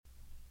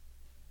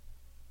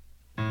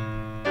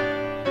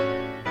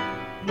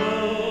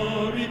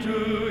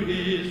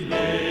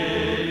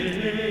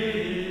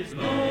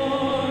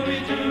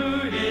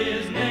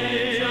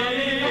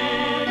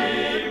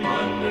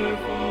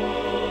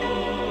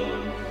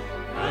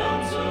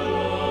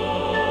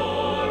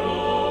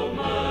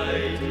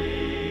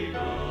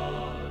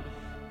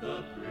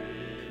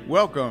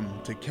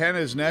Welcome to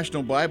Canada's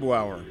National Bible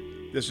Hour.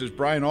 This is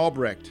Brian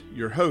Albrecht,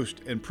 your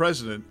host and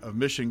president of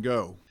Mission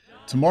Go.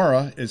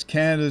 Tomorrow is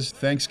Canada's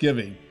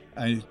Thanksgiving.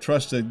 I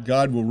trust that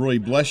God will really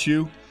bless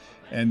you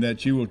and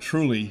that you will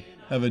truly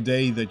have a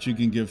day that you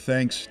can give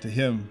thanks to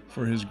Him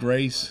for His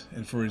grace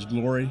and for His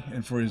glory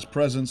and for His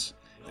presence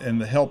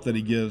and the help that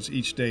He gives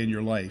each day in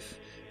your life.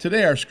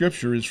 Today our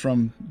scripture is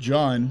from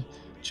John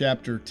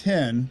chapter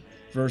 10,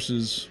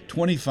 verses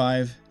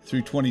 25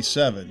 through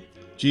 27.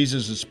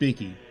 Jesus is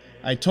speaking.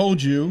 I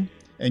told you,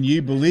 and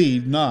ye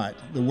believed not,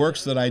 the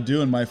works that I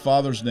do in my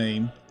Father's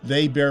name,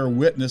 they bear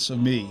witness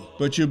of me.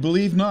 But you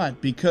believe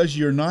not, because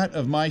you're not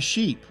of my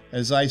sheep.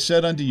 As I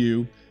said unto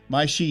you,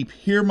 my sheep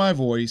hear my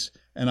voice,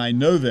 and I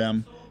know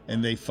them,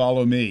 and they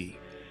follow me.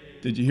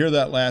 Did you hear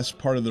that last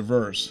part of the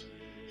verse?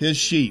 His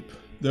sheep,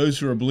 those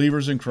who are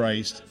believers in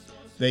Christ,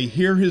 they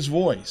hear His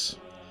voice,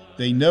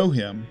 they know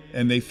Him,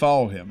 and they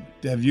follow Him.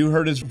 Have you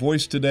heard His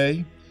voice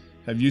today?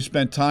 Have you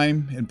spent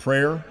time in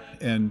prayer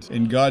and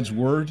in God's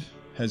Word?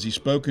 Has He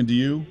spoken to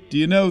you? Do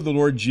you know the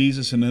Lord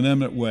Jesus in an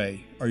intimate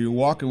way? Are you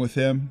walking with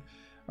Him?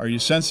 Are you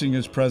sensing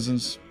His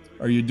presence?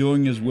 Are you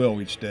doing His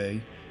will each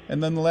day?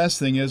 And then the last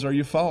thing is, are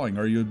you following?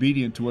 Are you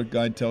obedient to what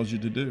God tells you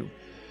to do?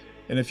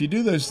 And if you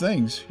do those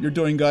things, you're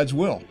doing God's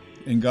will,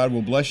 and God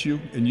will bless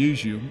you and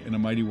use you in a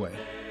mighty way.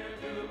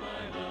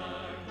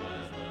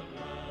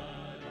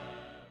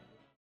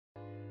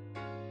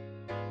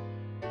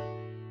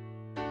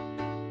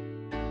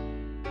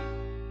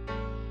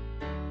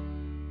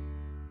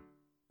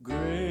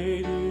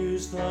 Great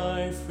is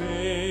thy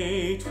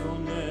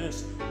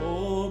faithfulness,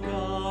 O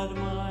God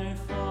my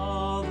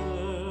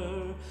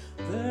Father.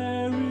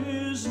 There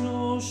is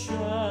no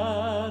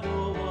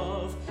shadow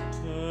of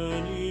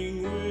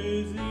turning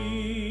with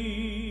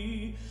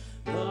thee.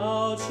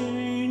 Thou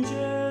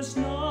changest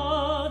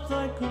not,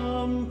 thy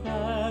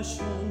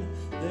compassion,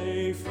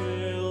 they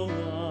fail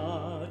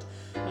not.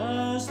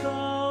 As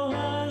thou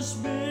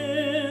hast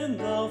been,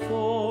 thou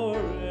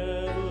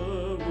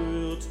forever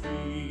wilt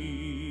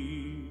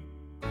be.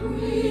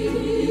 Great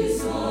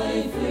is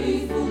thy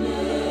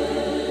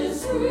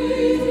faithfulness,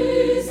 great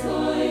is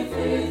thy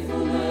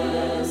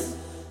faithfulness.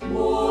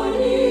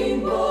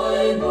 Morning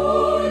by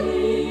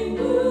morning,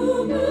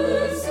 new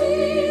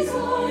mercies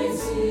I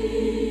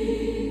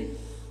see.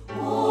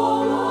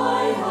 All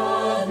I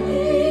have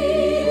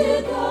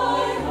needed,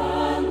 thy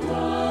hand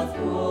hath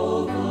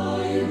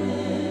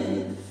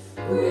provided.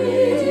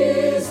 Great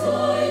is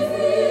thy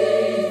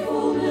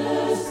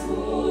faithfulness,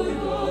 Lord,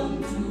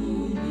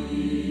 unto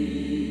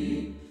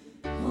me.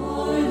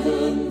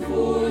 Pardon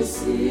for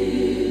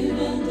sin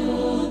and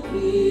a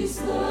peace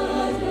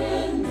that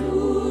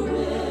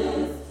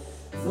endureth,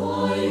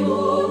 thine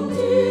own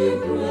dear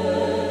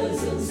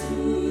presence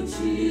to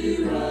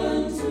cheer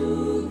and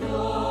to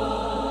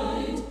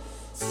guide,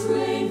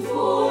 strength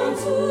for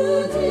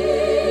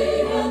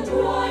today and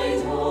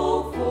bright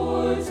hope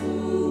for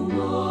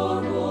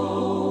tomorrow,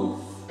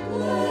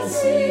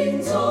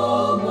 blessings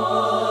all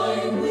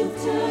mine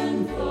with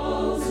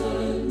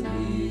 10,000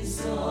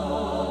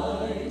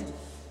 beside.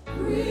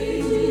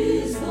 Great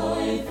is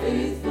thy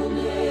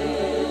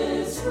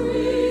faithfulness,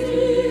 great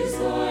is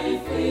thy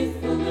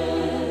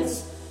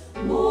faithfulness.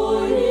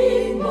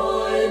 Morning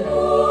by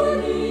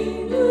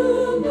morning,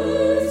 new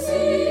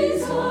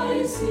mercies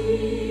I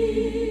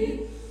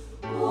see.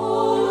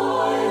 All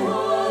I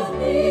have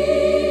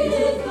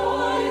needed,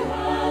 thy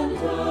hand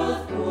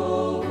hath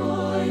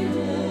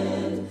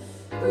provided.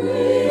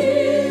 Great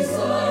is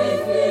thy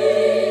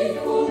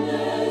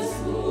faithfulness,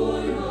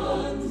 Lord,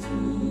 unto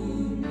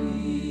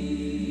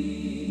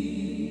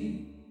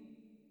me.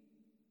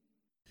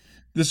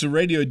 This is a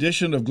radio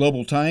edition of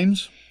Global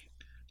Times.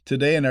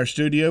 Today in our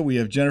studio, we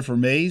have Jennifer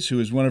Mays, who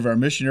is one of our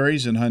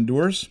missionaries in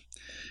Honduras,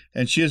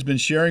 and she has been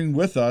sharing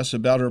with us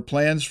about her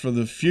plans for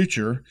the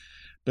future.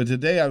 But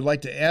today I would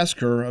like to ask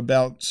her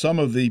about some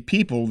of the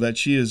people that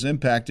she has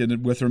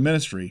impacted with her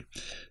ministry.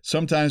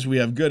 Sometimes we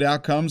have good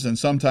outcomes and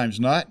sometimes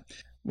not.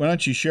 Why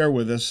don't you share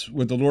with us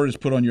what the Lord has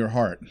put on your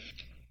heart?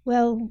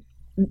 Well,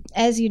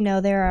 as you know,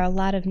 there are a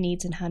lot of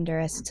needs in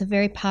Honduras. It's a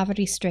very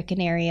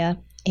poverty-stricken area.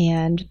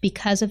 And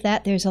because of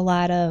that, there's a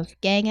lot of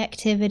gang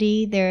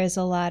activity. There is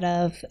a lot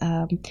of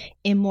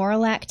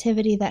immoral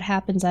activity that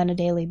happens on a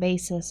daily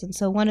basis. And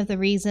so one of the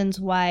reasons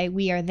why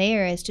we are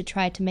there is to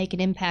try to make an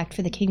impact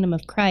for the kingdom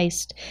of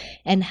Christ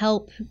and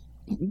help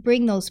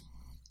bring those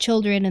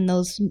children and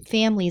those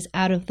families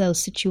out of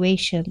those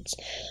situations.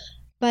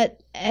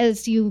 But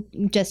as you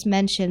just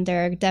mentioned,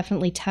 there are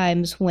definitely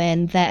times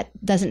when that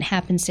doesn't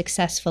happen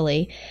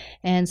successfully.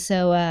 And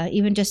so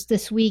even just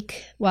this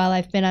week, while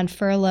I've been on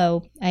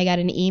furlough, I got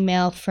an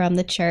email from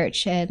the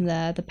church, and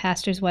the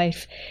pastor's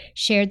wife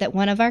shared that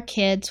one of our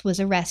kids was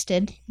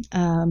arrested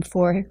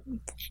for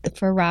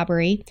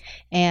robbery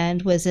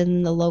and was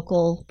in the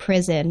local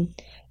prison.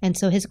 And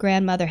so his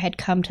grandmother had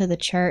come to the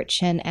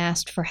church and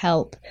asked for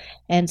help.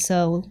 And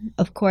so,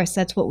 of course,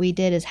 that's what we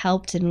did, is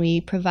helped, and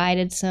we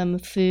provided some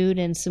food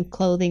and some clothes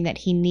clothing that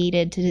he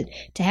needed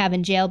to have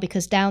in jail,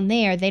 because down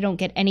there they don't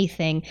get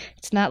anything.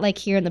 It's not like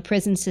here in the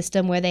prison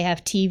system where they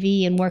have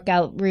TV and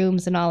workout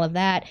rooms and all of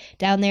that.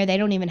 Down there they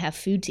don't even have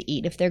food to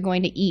eat. If they're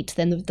going to eat,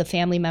 then the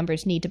family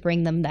members need to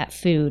bring them that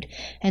food.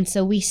 And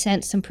so we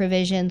sent some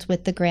provisions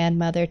with the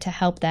grandmother to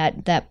help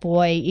that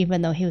boy,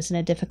 even though he was in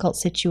a difficult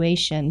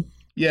situation.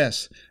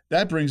 Yes,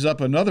 that brings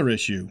up another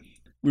issue.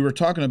 We were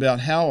talking about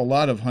how a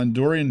lot of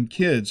Honduran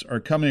kids are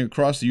coming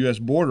across the U.S.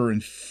 border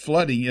and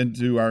flooding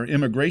into our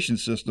immigration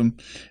system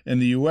in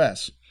the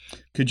U.S.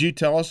 Could you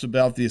tell us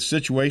about the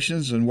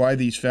situations and why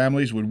these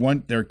families would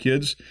want their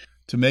kids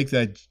to make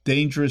that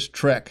dangerous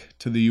trek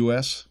to the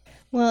U.S.?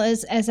 Well,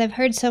 as I've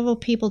heard several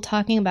people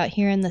talking about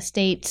here in the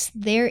States,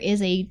 there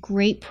is a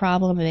great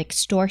problem of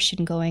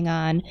extortion going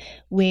on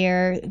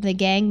where the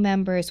gang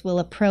members will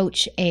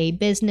approach a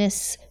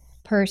business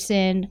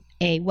person,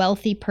 a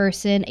wealthy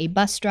person, a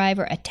bus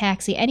driver, a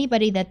taxi,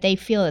 anybody that they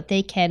feel that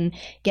they can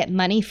get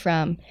money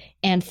from,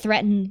 and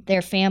threaten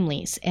their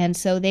families. And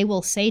so they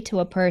will say to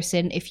a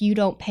person, if you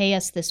don't pay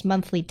us this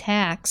monthly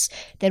tax,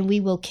 then we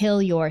will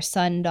kill your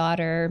son,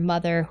 daughter,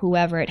 mother,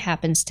 whoever it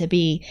happens to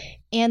be.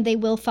 And they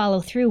will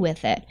follow through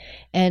with it.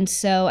 And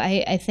so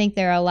I think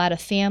there are a lot of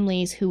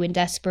families who in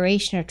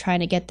desperation are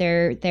trying to get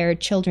their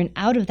children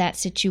out of that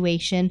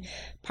situation,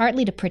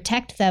 partly to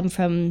protect them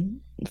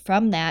from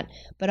that,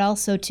 but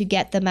also to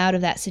get them out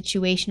of that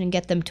situation and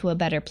get them to a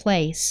better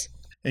place.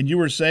 And you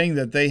were saying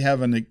that they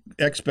have an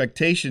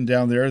expectation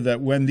down there that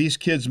when these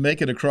kids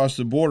make it across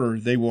the border,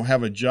 they will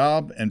have a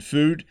job and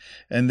food,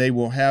 and they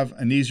will have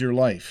an easier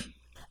life.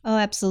 Oh,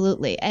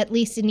 absolutely. At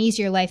least an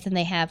easier life than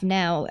they have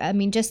now. I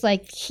mean, just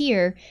like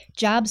here,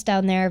 jobs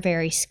down there are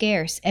very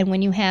scarce. And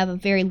when you have a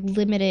very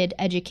limited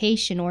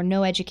education or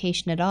no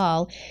education at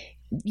all,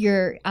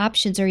 your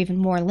options are even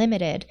more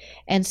limited.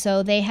 And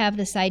so they have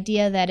this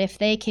idea that if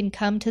they can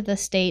come to the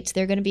States,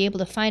 they're going to be able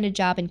to find a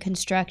job in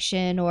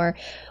construction or,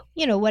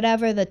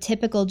 whatever the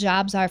typical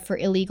jobs are for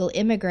illegal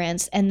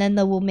immigrants. And then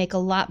they will make a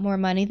lot more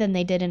money than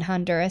they did in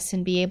Honduras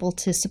and be able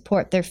to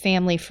support their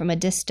family from a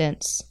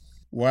distance.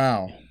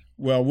 Wow.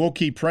 Well, we'll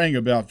keep praying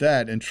about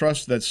that and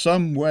trust that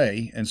some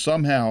way and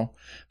somehow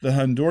the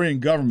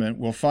Honduran government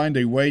will find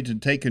a way to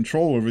take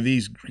control over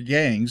these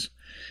gangs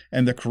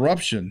and the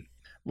corruption.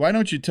 Why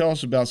don't you tell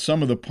us about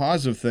some of the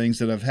positive things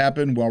that have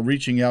happened while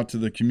reaching out to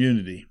the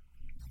community?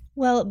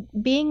 Well,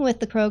 being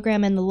with the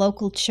program in the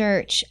local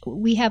church,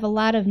 we have a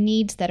lot of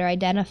needs that are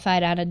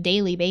identified on a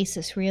daily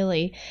basis,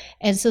 really.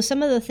 And so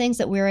some of the things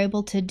that we're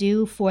able to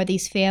do for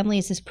these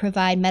families is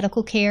provide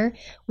medical care.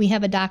 We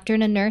have a doctor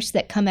and a nurse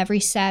that come every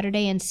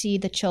Saturday and see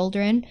the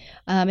children.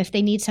 If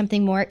they need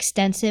something more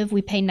extensive,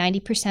 we pay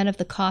 90% of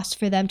the cost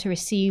for them to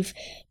receive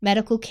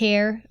medical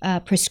care,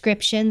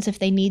 prescriptions if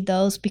they need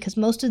those, because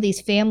most of these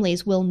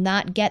families will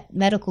not get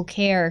medical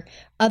care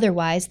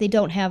otherwise. They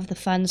don't have the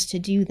funds to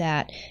do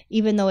that.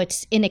 Even though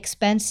it's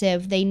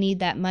inexpensive, they need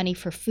that money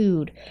for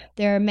food.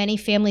 There are many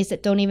families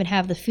that don't even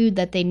have the food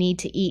that they need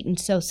to eat. And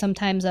so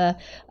sometimes a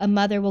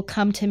mother will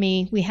come to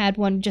me. We had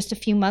one just a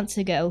few months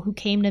ago who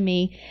came to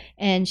me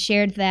and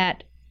shared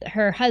that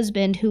her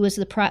husband, who was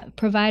the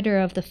provider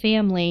of the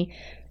family,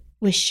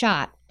 was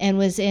shot and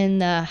was in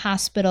the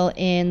hospital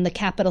in the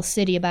capital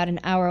city about an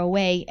hour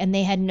away, and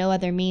they had no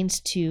other means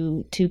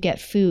to get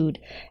food.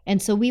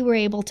 And so we were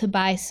able to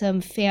buy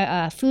some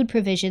food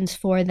provisions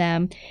for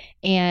them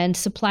and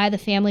supply the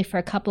family for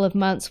a couple of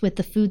months with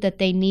the food that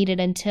they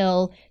needed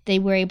until they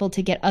were able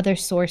to get other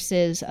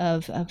sources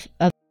of.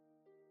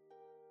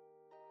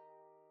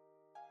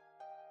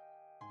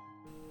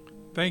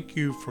 Thank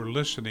you for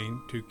listening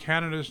to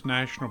Canada's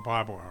National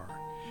Bible Hour,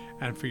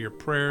 and for your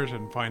prayers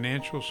and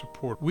financial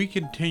support. We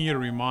continue to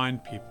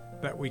remind people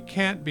that we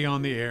can't be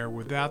on the air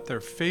without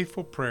their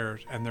faithful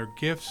prayers and their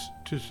gifts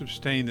to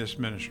sustain this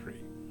ministry.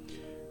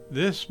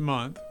 This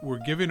month,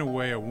 we're giving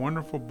away a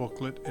wonderful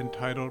booklet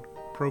entitled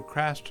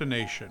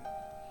Procrastination,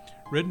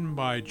 written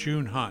by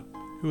June Hunt,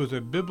 who is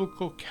a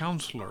biblical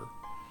counselor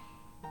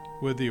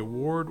with the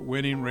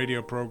award-winning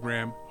radio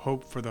program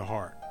Hope for the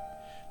Heart.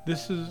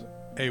 This is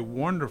a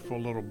wonderful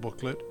little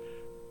booklet,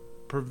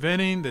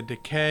 Preventing the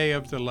Decay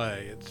of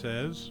Delay. It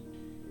says,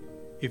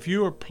 if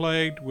you are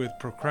plagued with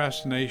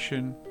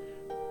procrastination,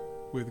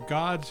 with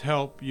God's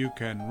help you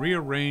can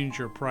rearrange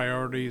your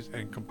priorities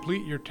and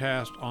complete your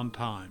task on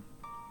time.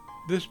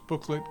 This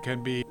booklet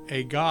can be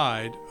a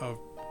guide of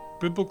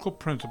biblical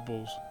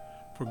principles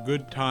for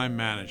good time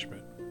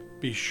management.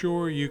 Be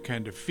sure you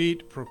can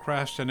defeat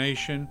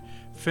procrastination,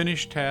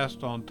 finish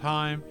tasks on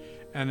time,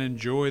 and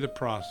enjoy the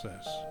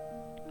process.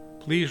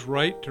 Please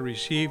write to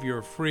receive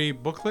your free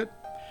booklet.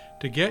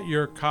 To get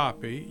your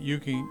copy, you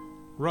can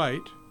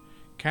write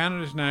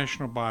Canada's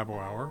National Bible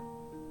Hour,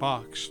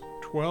 Box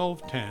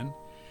 1210,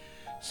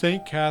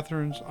 St.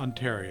 Catharines,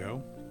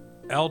 Ontario,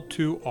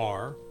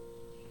 L2R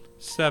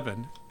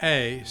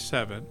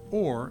 7A7,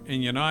 or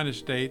in United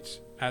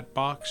States at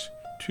Box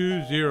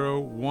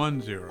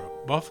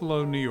 2010,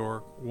 Buffalo, New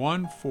York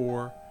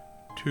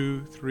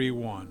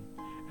 14231.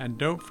 And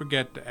don't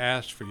forget to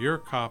ask for your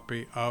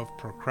copy of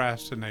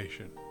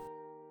Procrastination.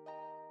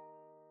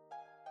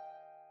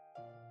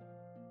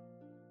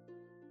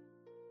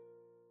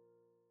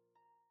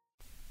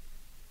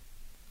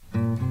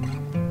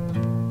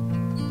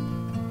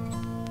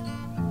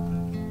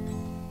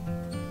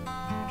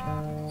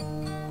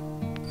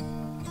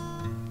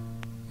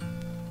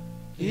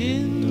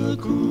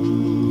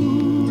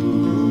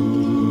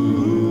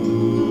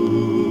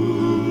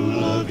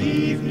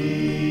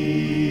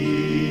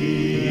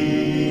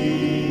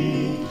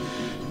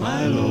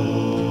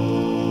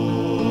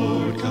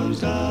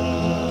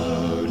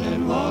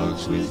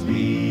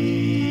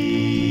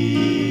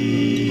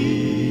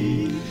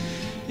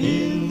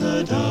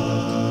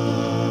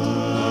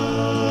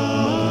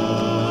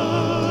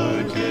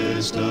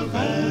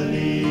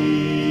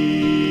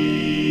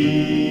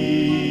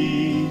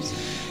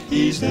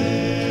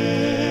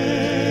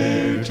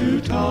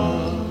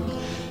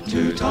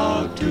 to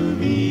talk to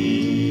me.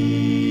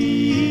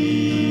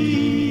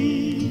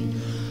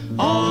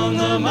 On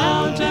the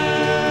mountains,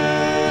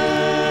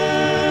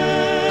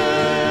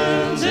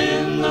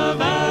 in the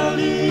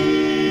valleys,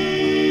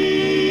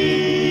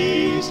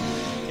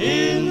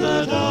 in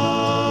the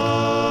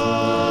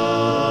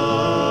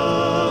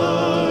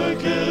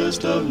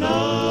darkest of night,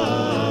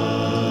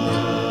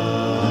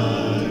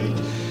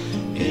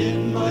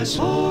 in my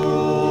sorrows,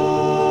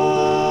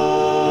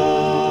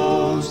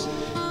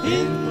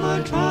 in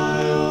my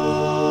trials,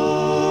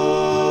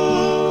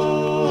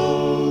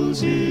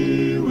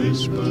 he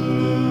whispers,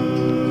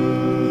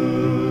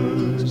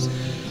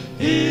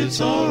 it's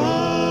all right.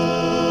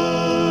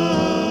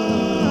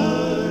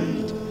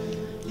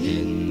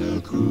 In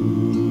the cool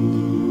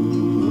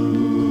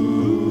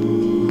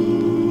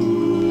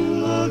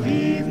of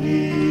evening,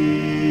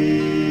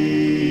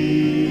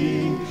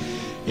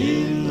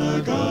 in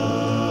the garden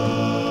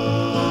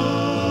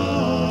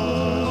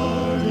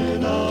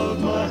of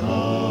my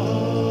heart,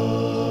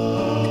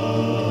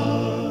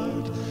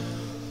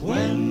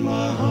 when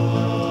my heart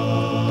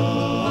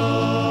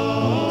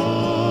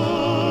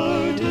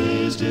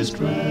is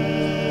distressed,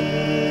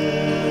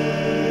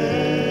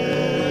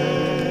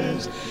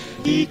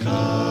 he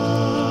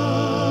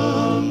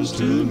comes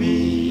to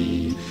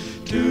me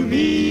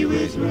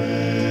with rest.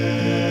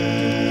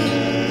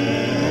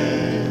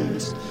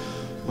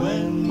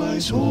 When my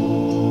soul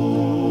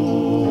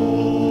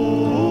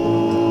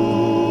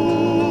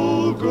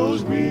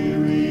grows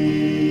weary,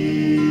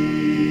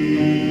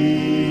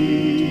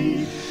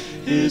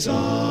 his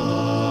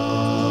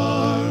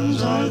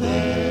arms are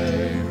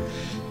there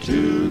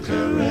to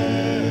caress.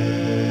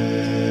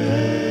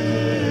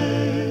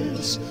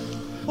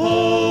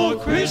 Oh,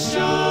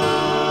 Christian,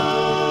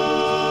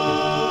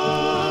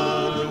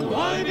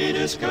 why be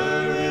discouraged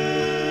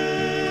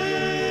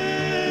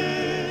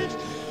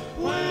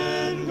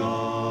when God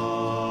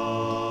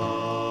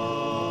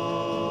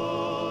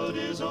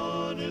is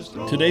on his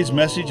throne? Today's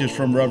message is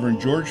from Reverend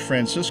George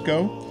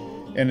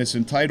Francisco, and it's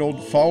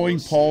entitled Following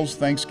Paul's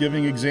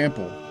Thanksgiving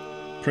Example.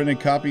 Printed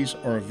copies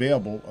are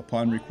available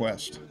upon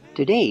request.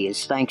 Today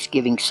is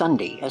Thanksgiving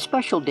Sunday, a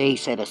special day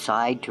set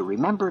aside to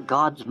remember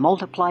God's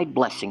multiplied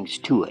blessings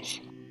to us.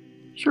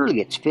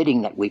 Surely it's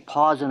fitting that we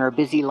pause in our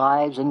busy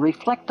lives and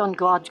reflect on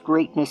God's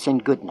greatness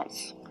and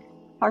goodness.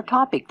 Our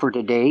topic for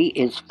today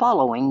is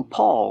following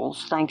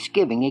Paul's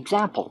Thanksgiving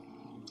example.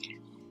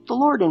 The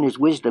Lord in his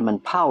wisdom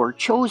and power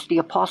chose the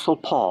Apostle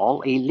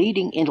Paul, a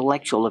leading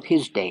intellectual of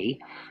his day,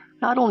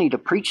 not only to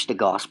preach the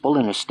gospel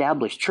and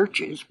establish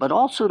churches, but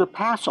also to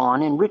pass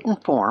on in written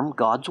form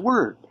God's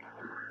word.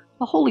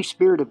 The Holy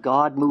Spirit of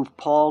God moved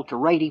Paul to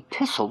write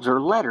epistles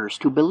or letters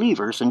to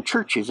believers and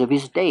churches of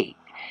his day.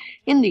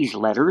 In these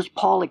letters,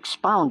 Paul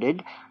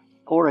expounded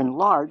or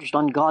enlarged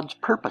on God's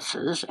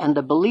purposes and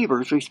the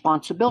believer's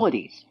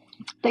responsibilities.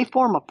 They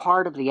form a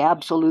part of the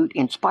absolute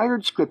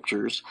inspired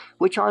scriptures,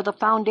 which are the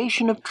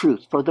foundation of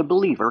truth for the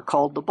believer,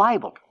 called the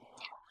Bible.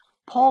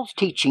 Paul's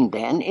teaching,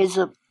 then, is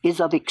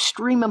of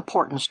extreme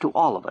importance to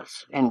all of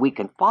us, and we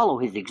can follow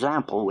his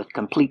example with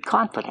complete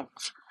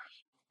confidence.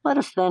 Let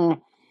us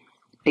then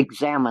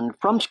examine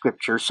from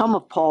Scripture some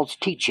of Paul's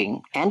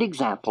teaching and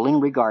example in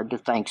regard to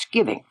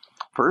thanksgiving.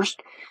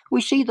 First,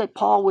 we see that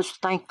Paul was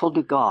thankful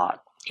to God.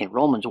 In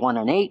Romans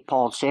 1:8,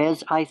 Paul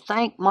says, I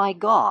thank my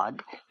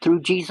God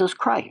through Jesus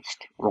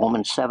Christ.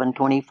 Romans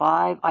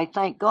 7:25, I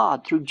thank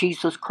God through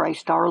Jesus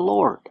Christ our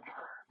Lord.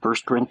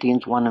 1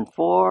 Corinthians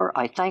 1:4,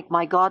 I thank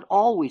my God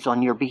always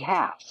on your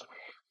behalf.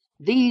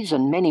 These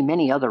and many,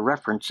 many other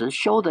references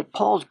show that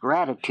Paul's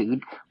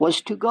gratitude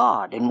was to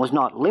God and was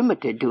not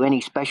limited to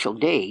any special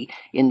day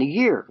in the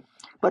year.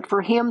 But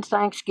for him,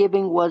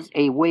 thanksgiving was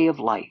a way of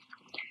life.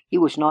 He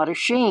was not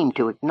ashamed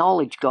to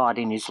acknowledge God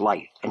in his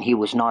life, and he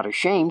was not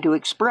ashamed to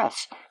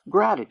express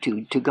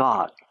gratitude to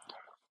God.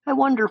 I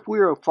wonder if we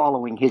are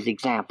following his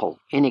example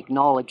in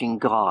acknowledging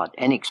God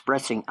and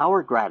expressing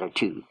our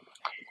gratitude.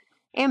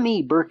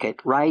 M.E. Burkitt,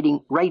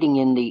 writing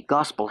in the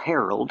Gospel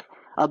Herald,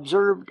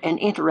 observed an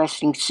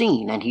interesting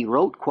scene, and he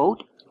wrote,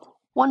 quote,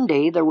 One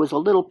day there was a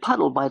little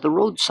puddle by the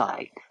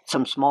roadside.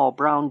 Some small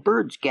brown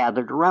birds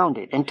gathered around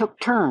it and took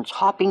turns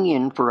hopping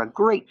in for a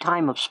great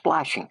time of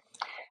splashing.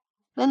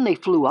 Then they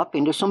flew up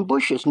into some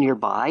bushes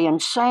nearby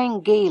and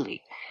sang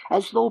gaily,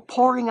 as though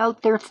pouring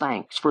out their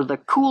thanks for the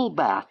cool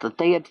bath that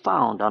they had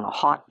found on a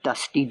hot,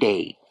 dusty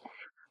day.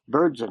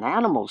 Birds and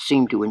animals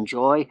seemed to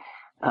enjoy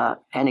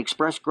and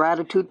express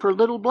gratitude for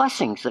little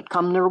blessings that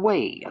come their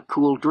way, a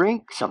cool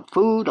drink, some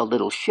food, a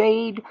little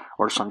shade,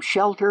 or some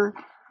shelter.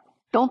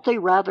 Don't they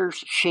rather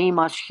shame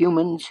us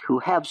humans who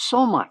have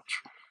so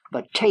much,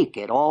 but take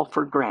it all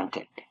for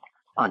granted?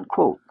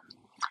 Unquote.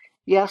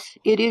 Yes,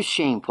 it is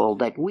shameful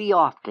that we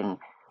often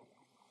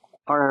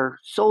are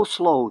so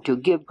slow to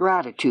give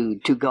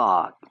gratitude to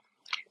God.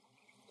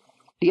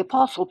 The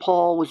Apostle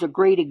Paul was a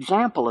great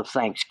example of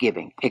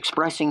thanksgiving,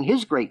 expressing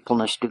his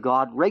gratefulness to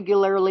God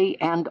regularly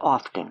and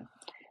often.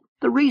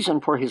 The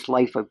reason for his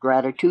life of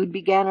gratitude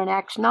began in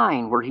Acts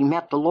 9, where he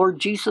met the Lord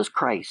Jesus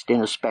Christ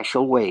in a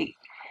special way.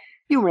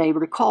 You may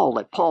recall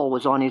that Paul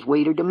was on his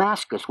way to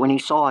Damascus when he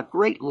saw a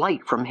great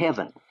light from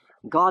heaven.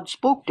 God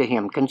spoke to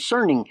him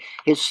concerning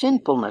his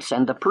sinfulness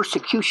and the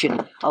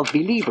persecution of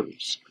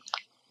believers.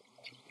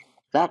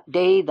 That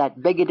day,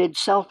 that bigoted,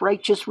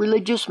 self-righteous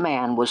religious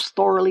man was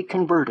thoroughly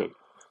converted.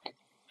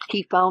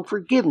 He found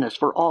forgiveness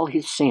for all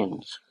his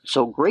sins.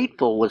 So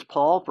grateful was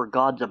Paul for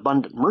God's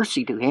abundant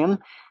mercy to him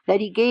that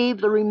he gave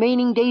the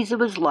remaining days of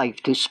his life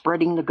to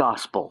spreading the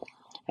gospel.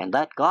 And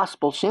that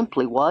gospel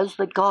simply was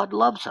that God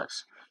loves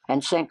us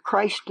and sent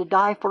Christ to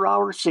die for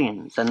our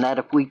sins, and that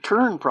if we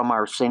turn from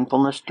our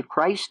sinfulness to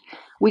Christ,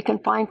 we can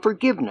find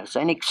forgiveness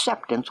and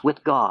acceptance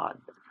with God.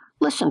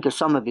 Listen to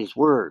some of his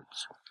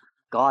words.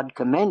 God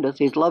commendeth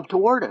his love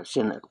toward us,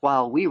 in that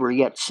while we were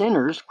yet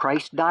sinners,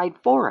 Christ died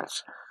for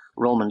us.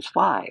 Romans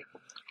 5.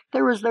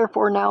 There is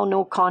therefore now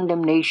no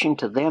condemnation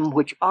to them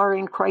which are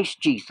in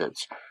Christ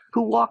Jesus,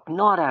 who walk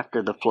not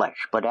after the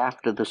flesh, but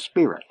after the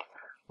Spirit.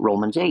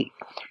 Romans 8.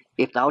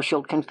 If thou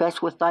shalt confess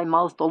with thy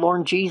mouth the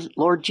Lord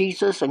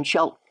Jesus, and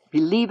shalt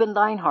believe in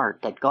thine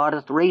heart that God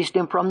hath raised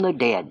him from the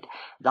dead,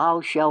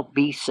 thou shalt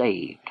be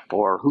saved.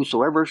 For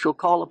whosoever shall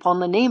call upon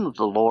the name of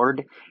the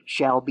Lord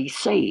shall be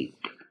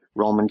saved.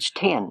 Romans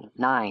 10,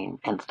 9,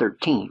 and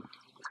 13.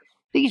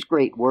 These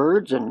great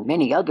words, and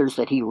many others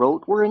that he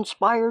wrote, were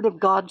inspired of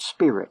God's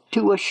Spirit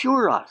to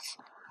assure us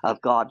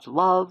of God's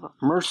love,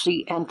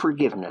 mercy, and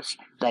forgiveness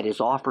that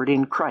is offered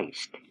in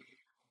Christ.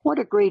 What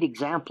a great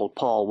example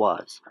Paul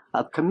was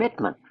of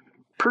commitment,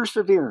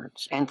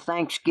 perseverance, and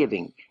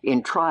thanksgiving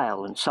in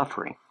trial and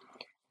suffering.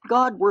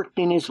 God worked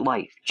in his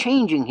life,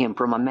 changing him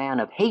from a man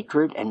of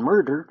hatred and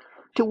murder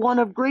to one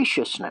of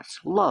graciousness,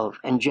 love,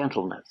 and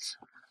gentleness.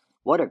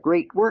 What a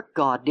great work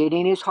God did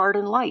in his heart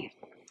and life,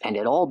 and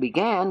it all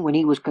began when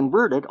he was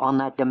converted on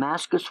that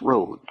Damascus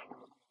road.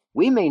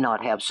 We may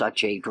not have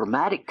such a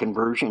dramatic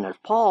conversion as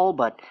Paul,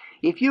 but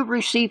if you've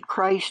received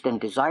Christ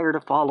and desire to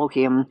follow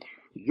him,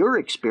 your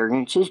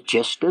experience is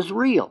just as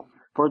real,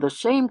 for the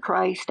same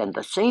Christ and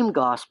the same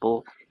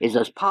gospel is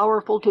as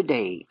powerful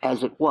today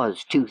as it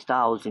was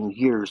 2,000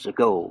 years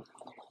ago.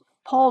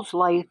 Paul's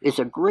life is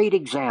a great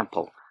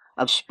example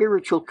of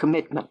spiritual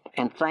commitment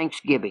and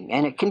thanksgiving,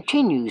 and it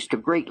continues to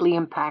greatly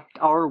impact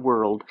our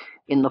world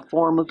in the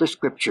form of the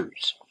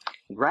Scriptures.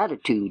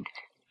 Gratitude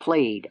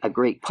played a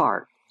great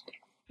part.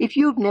 If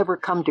you've never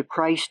come to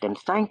Christ and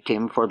thanked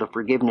him for the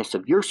forgiveness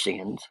of your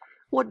sins,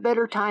 what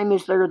better time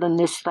is there than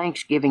this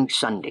Thanksgiving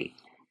Sunday?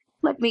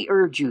 Let me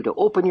urge you to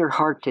open your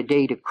heart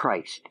today to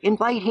Christ,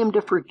 invite him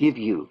to forgive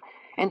you,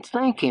 and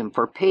thank him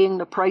for paying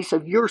the price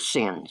of your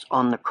sins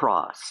on the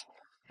cross.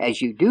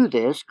 As you do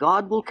this,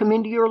 God will come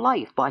into your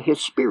life by his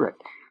Spirit,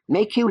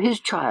 make you his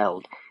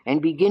child, and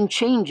begin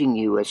changing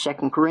you, as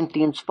 2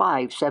 Corinthians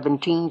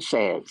 5:17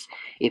 says,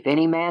 "If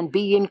any man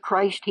be in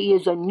Christ, he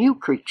is a new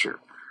creature.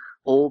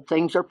 Old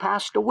things are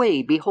passed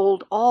away.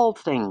 Behold, all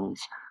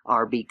things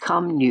are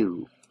become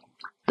new."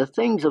 The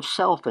things of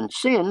self and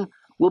sin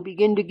will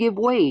begin to give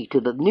way to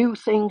the new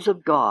things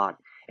of God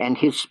and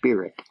his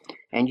Spirit,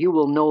 and you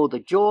will know the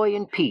joy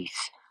and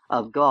peace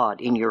of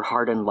God in your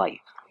heart and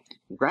life.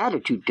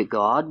 Gratitude to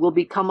God will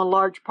become a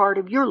large part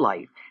of your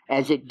life,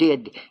 as it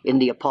did in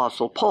the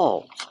Apostle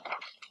Paul's.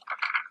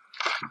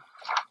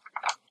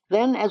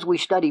 Then, as we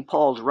study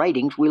Paul's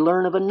writings, we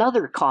learn of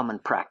another common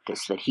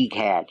practice that he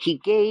had. He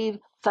gave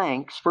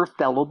thanks for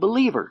fellow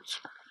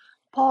believers.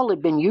 Paul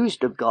had been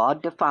used of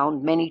God to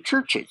found many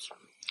churches.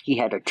 He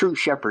had a true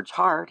shepherd's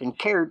heart and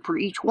cared for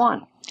each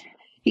one.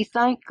 He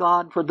thanked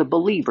God for the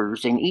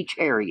believers in each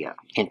area.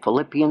 In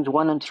Philippians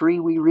 1 and 3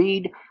 we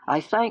read,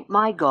 "I thank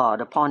my God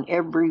upon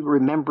every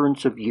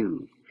remembrance of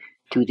you."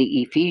 To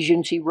the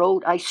Ephesians he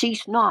wrote, "I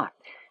cease not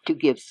to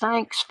give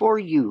thanks for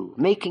you,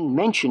 making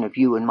mention of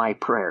you in my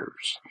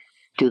prayers."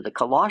 To the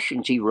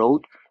Colossians he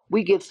wrote,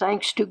 "We give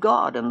thanks to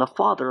God and the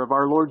Father of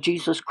our Lord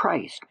Jesus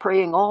Christ,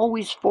 praying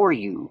always for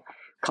you."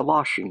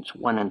 Colossians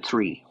 1 and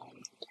 3.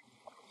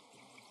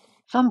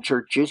 Some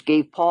churches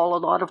gave Paul a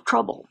lot of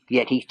trouble,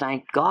 yet he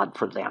thanked God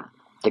for them.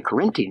 The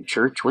Corinthian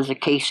church was a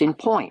case in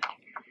point.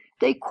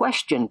 They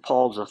questioned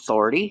Paul's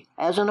authority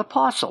as an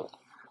apostle.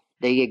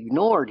 They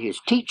ignored his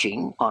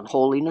teaching on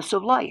holiness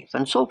of life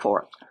and so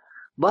forth.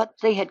 But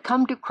they had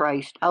come to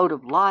Christ out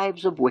of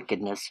lives of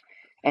wickedness,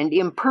 and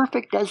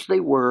imperfect as they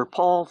were,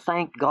 Paul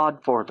thanked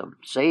God for them,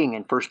 saying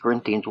in 1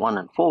 Corinthians 1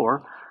 and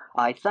 4,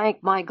 "I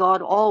thank my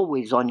God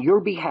always on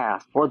your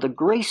behalf for the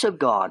grace of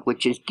God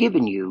which is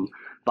given you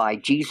by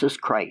Jesus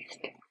Christ."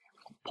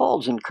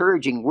 Paul's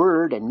encouraging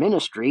word and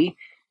ministry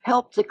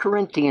helped the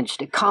Corinthians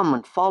to come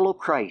and follow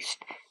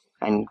Christ,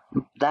 and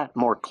that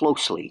more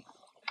closely.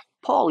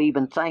 Paul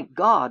even thanked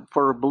God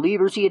for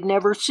believers he had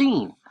never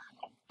seen.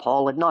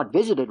 Paul had not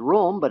visited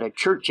Rome, but a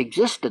church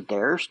existed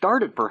there,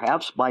 started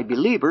perhaps by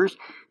believers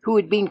who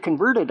had been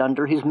converted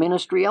under his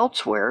ministry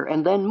elsewhere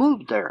and then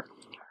moved there.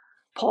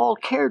 Paul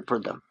cared for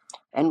them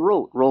and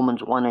wrote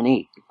Romans 1 and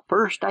 8,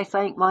 "First I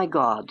thank my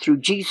God through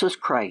Jesus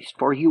Christ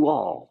for you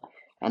all,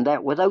 and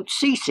that without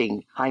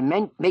ceasing I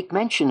make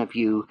mention of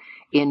you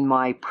in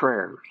my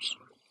prayers."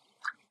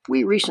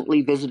 We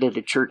recently visited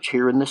a church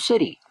here in the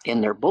city.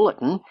 In their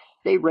bulletin,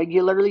 they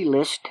regularly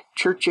list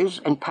churches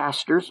and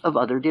pastors of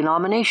other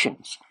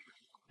denominations.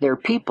 Their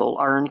people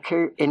are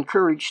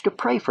encouraged to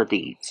pray for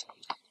these.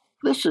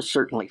 This is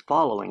certainly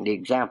following the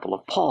example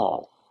of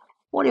Paul.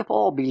 What if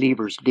all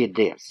believers did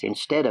this,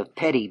 instead of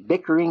petty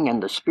bickering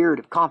and the spirit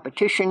of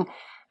competition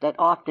that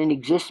often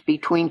exists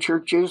between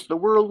churches? The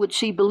world would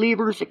see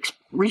believers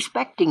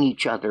respecting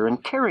each other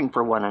and caring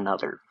for one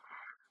another.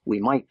 We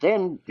might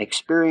then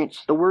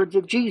experience the words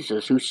of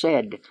Jesus, who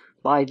said,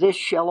 "By this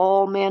shall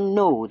all men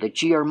know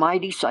that ye are my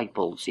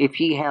disciples, if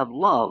ye have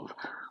love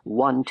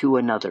one to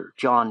another."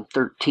 John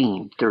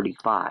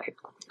 13:35.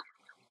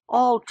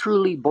 All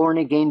truly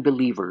born-again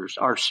believers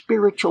are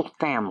spiritual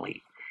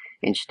family.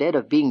 Instead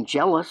of being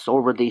jealous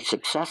over the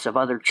success of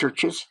other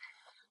churches,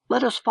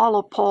 let us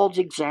follow Paul's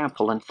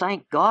example and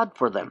thank God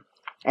for them,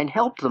 and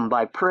help them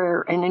by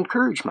prayer and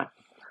encouragement.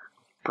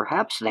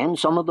 Perhaps then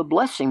some of the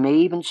blessing may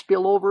even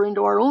spill over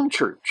into our own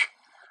church.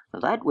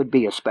 That would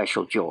be a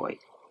special joy.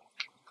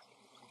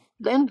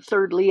 Then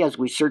thirdly, as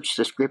we search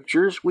the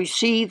Scriptures, we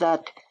see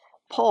that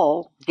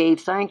Paul gave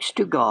thanks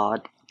to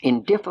God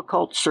in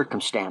difficult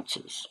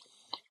circumstances.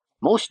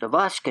 Most of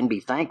us can be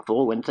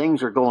thankful when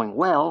things are going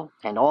well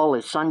and all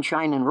is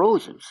sunshine and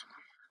roses.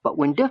 But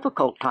when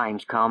difficult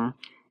times come,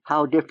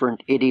 how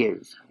different it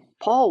is.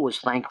 Paul was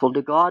thankful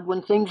to God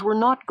when things were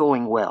not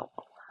going well.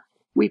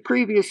 We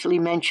previously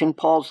mentioned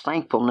Paul's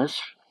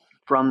thankfulness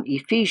from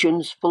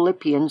Ephesians,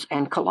 Philippians,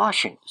 and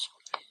Colossians.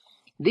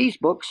 These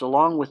books,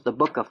 along with the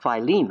book of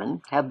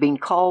Philemon, have been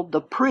called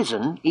the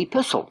prison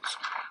epistles,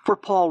 for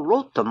Paul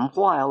wrote them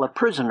while a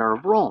prisoner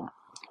of Rome.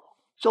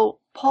 So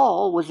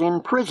Paul was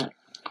in prison,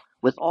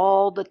 with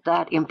all that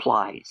that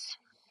implies,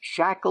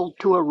 shackled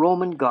to a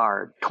Roman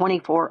guard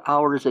 24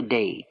 hours a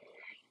day.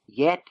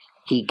 Yet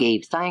he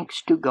gave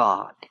thanks to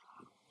God.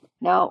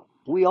 Now,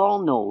 we all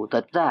know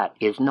that that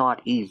is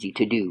not easy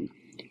to do.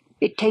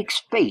 It takes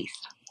faith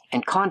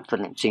and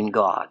confidence in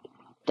God,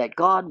 that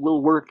God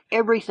will work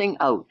everything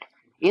out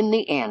in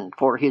the end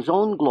for his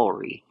own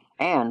glory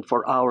and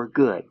for our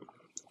good.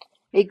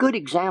 A good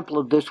example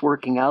of this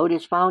working out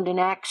is found in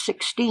Acts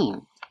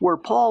 16, where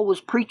Paul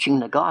was preaching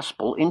the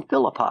gospel in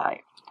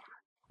Philippi.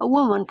 A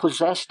woman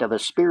possessed of a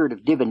spirit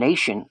of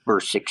divination,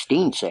 verse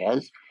 16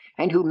 says,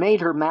 and who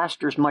made her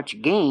masters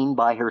much gain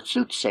by her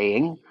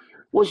soothsaying,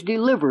 was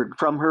delivered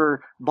from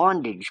her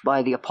bondage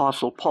by the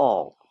apostle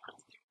Paul.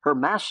 Her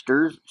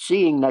masters,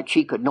 seeing that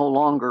she could no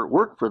longer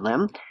work for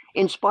them,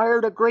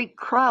 inspired a great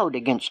crowd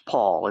against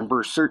Paul, and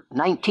verse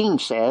 19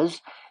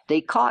 says, they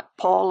caught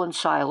Paul and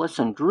Silas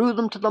and drew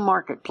them to the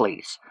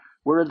marketplace,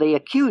 where they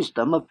accused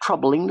them of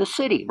troubling the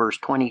city. Verse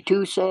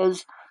 22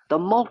 says, the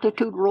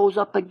multitude rose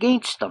up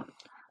against them.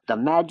 The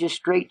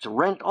magistrates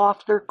rent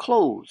off their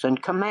clothes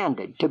and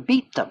commanded to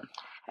beat them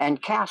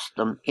and cast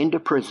them into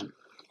prison.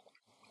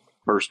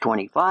 Verse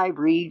 25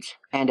 reads,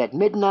 and at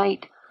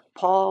midnight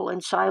Paul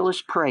and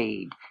Silas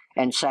prayed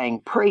and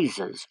sang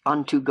praises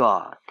unto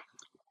God.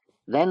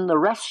 Then the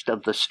rest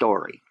of the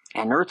story.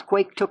 An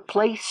earthquake took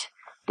place,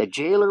 the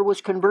jailer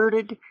was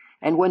converted,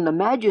 and when the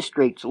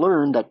magistrates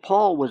learned that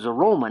Paul was a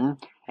Roman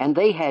and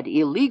they had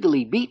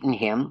illegally beaten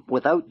him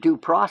without due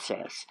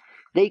process,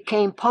 they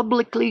came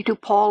publicly to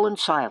Paul and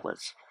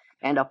Silas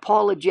and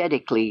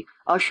apologetically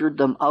ushered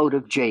them out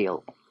of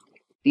jail.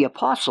 The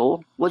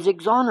apostle was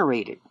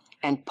exonerated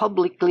and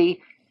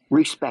publicly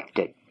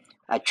respected.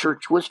 A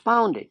church was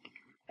founded,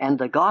 and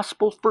the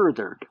gospel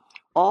furthered,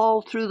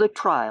 all through the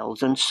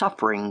trials and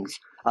sufferings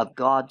of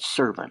God's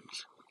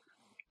servants.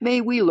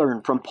 May we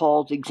learn from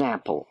Paul's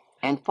example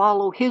and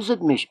follow his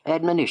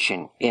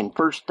admonition in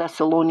 1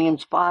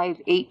 Thessalonians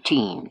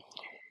 5:18.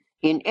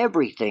 In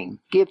everything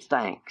give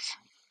thanks,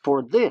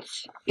 for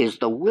this is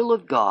the will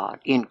of God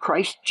in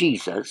Christ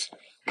Jesus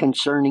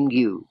concerning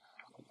you.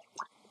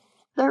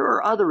 There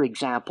are other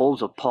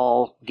examples of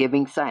Paul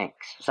giving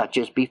thanks, such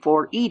as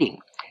before eating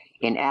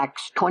in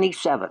Acts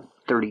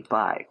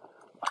 27:35.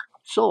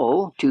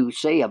 So, to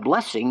say a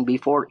blessing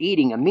before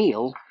eating a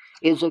meal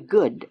is a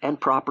good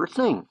and proper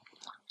thing.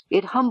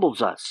 It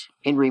humbles us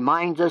and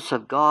reminds us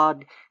of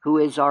God, who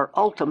is our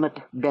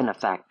ultimate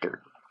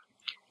benefactor.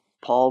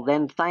 Paul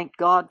then thanked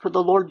God for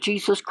the Lord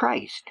Jesus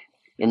Christ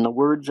in the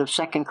words of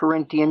 2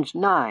 Corinthians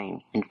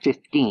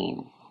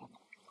 9:15.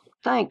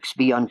 Thanks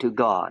be unto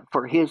God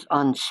for his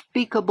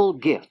unspeakable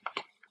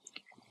gift.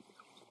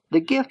 The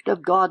gift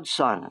of God's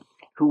Son,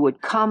 who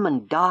would come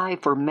and die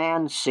for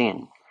man's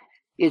sin,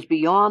 is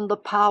beyond the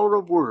power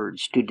of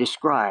words to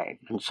describe,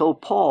 and so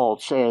Paul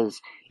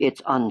says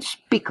it's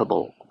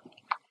unspeakable.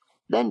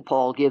 Then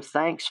Paul gives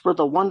thanks for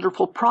the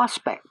wonderful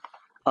prospect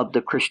of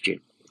the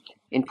Christian.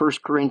 In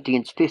 1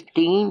 Corinthians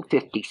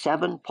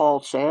 15:57, Paul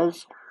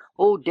says,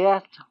 O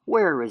death,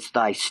 where is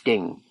thy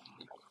sting?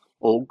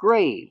 O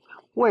grave,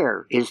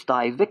 where is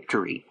thy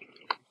victory?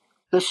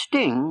 The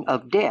sting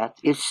of death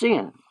is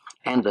sin,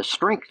 and the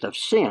strength of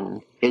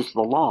sin is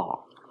the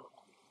law.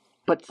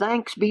 But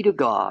thanks be to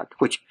God,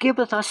 which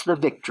giveth us the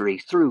victory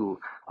through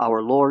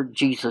our Lord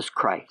Jesus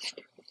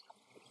Christ.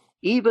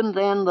 Even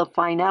then, the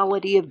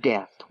finality of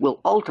death will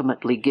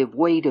ultimately give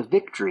way to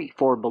victory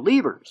for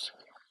believers.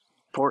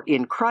 For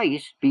in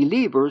Christ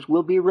believers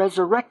will be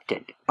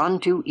resurrected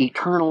unto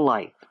eternal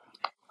life.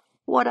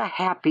 What a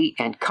happy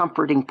and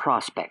comforting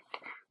prospect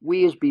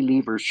we as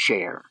believers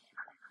share.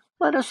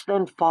 Let us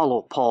then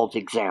follow Paul's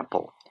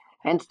example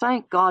and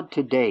thank God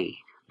today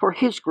for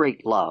his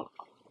great love,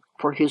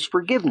 for his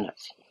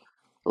forgiveness.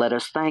 Let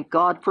us thank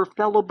God for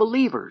fellow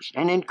believers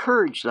and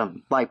encourage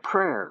them by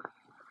prayer.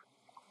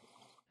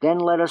 Then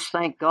let us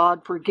thank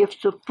God for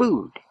gifts of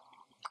food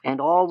and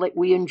all that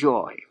we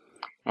enjoy,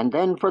 and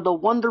then for the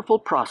wonderful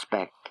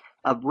prospect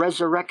of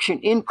resurrection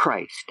in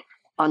Christ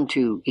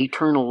unto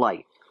eternal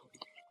life.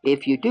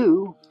 If you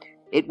do,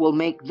 it will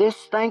make this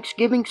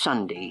Thanksgiving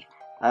Sunday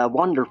a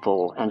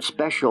wonderful and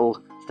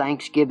special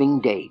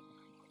Thanksgiving Day.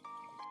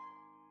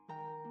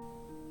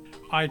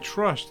 I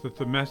trust that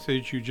the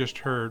message you just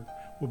heard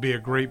will be a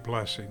great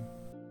blessing.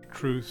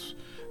 Truths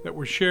that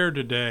were shared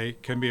today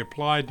can be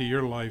applied to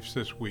your lives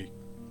this week.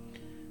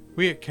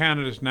 We at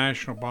Canada's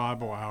National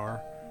Bible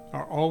Hour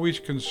are always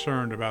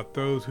concerned about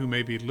those who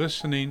may be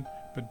listening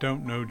but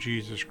don't know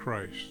Jesus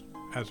Christ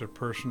as a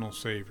personal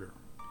Savior.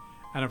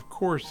 And of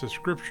course, the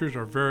scriptures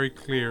are very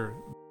clear.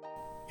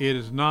 It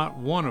is not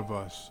one of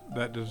us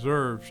that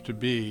deserves to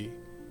be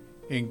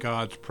in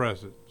God's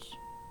presence.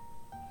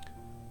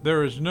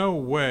 There is no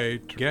way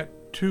to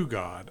get to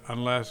God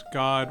unless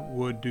God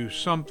would do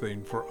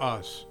something for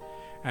us,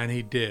 and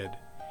He did.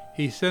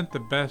 He sent the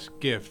best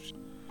gift,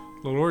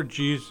 the Lord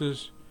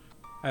Jesus,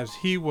 as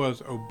He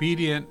was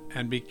obedient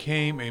and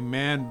became a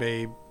man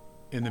babe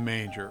in the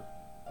manger,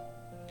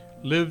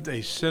 lived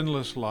a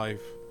sinless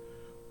life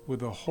with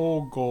the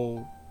whole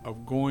goal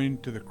of going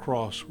to the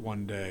cross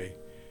one day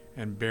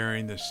and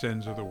bearing the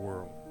sins of the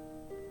world.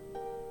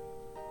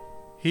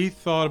 He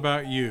thought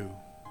about you.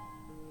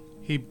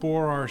 He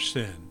bore our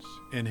sins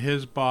in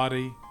His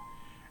body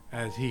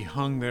as He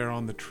hung there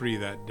on the tree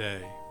that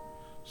day.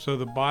 So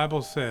the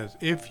Bible says,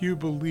 if you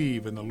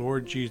believe in the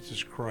Lord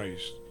Jesus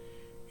Christ,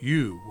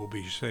 you will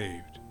be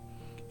saved.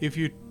 If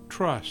you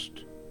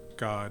trust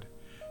God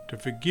to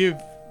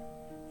forgive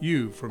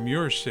you from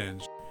your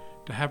sins,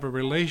 to have a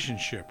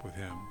relationship with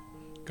Him,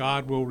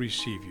 God will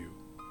receive you.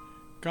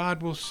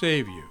 God will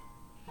save you.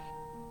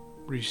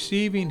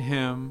 Receiving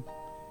Him,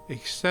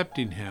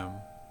 accepting Him,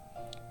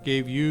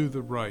 gave you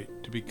the right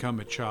to become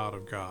a child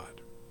of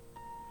God.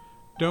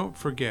 Don't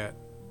forget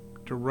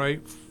to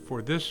write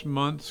for this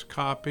month's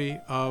copy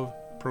of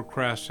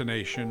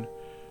Procrastination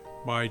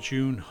by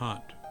June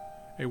Hunt,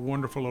 a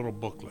wonderful little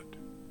booklet.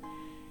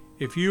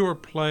 If you are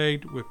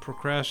plagued with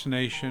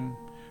procrastination,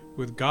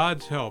 with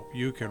God's help,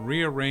 you can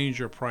rearrange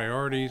your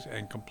priorities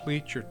and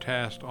complete your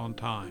task on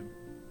time.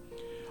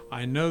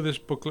 I know this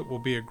booklet will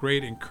be a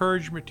great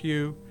encouragement to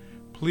you.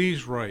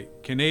 Please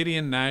write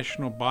Canadian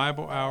National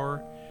Bible Hour,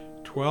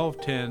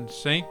 1210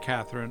 St.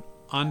 Catherine,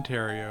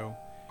 Ontario,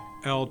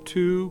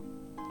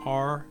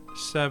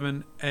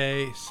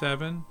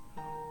 L2R7A7,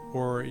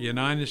 or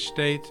United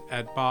States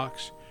at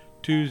Box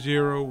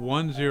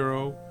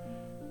 2010,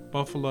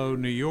 Buffalo,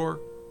 New York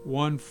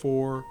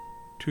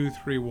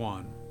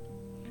 14231.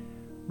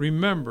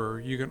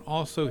 Remember, you can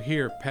also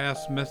hear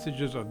past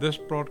messages of this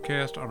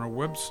broadcast on our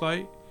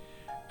website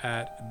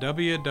at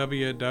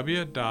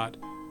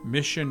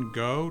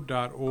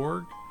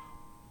www.missiongo.org.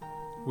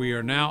 We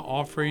are now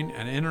offering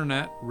an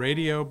internet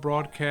radio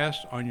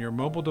broadcast on your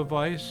mobile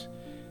device.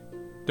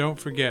 Don't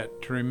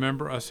forget to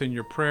remember us in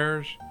your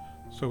prayers.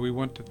 So we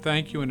want to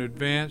thank you in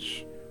advance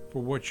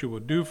for what you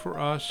will do for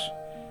us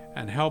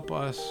and help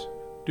us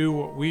do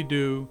what we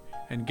do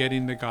in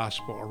getting the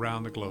gospel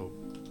around the globe.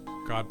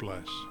 God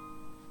bless.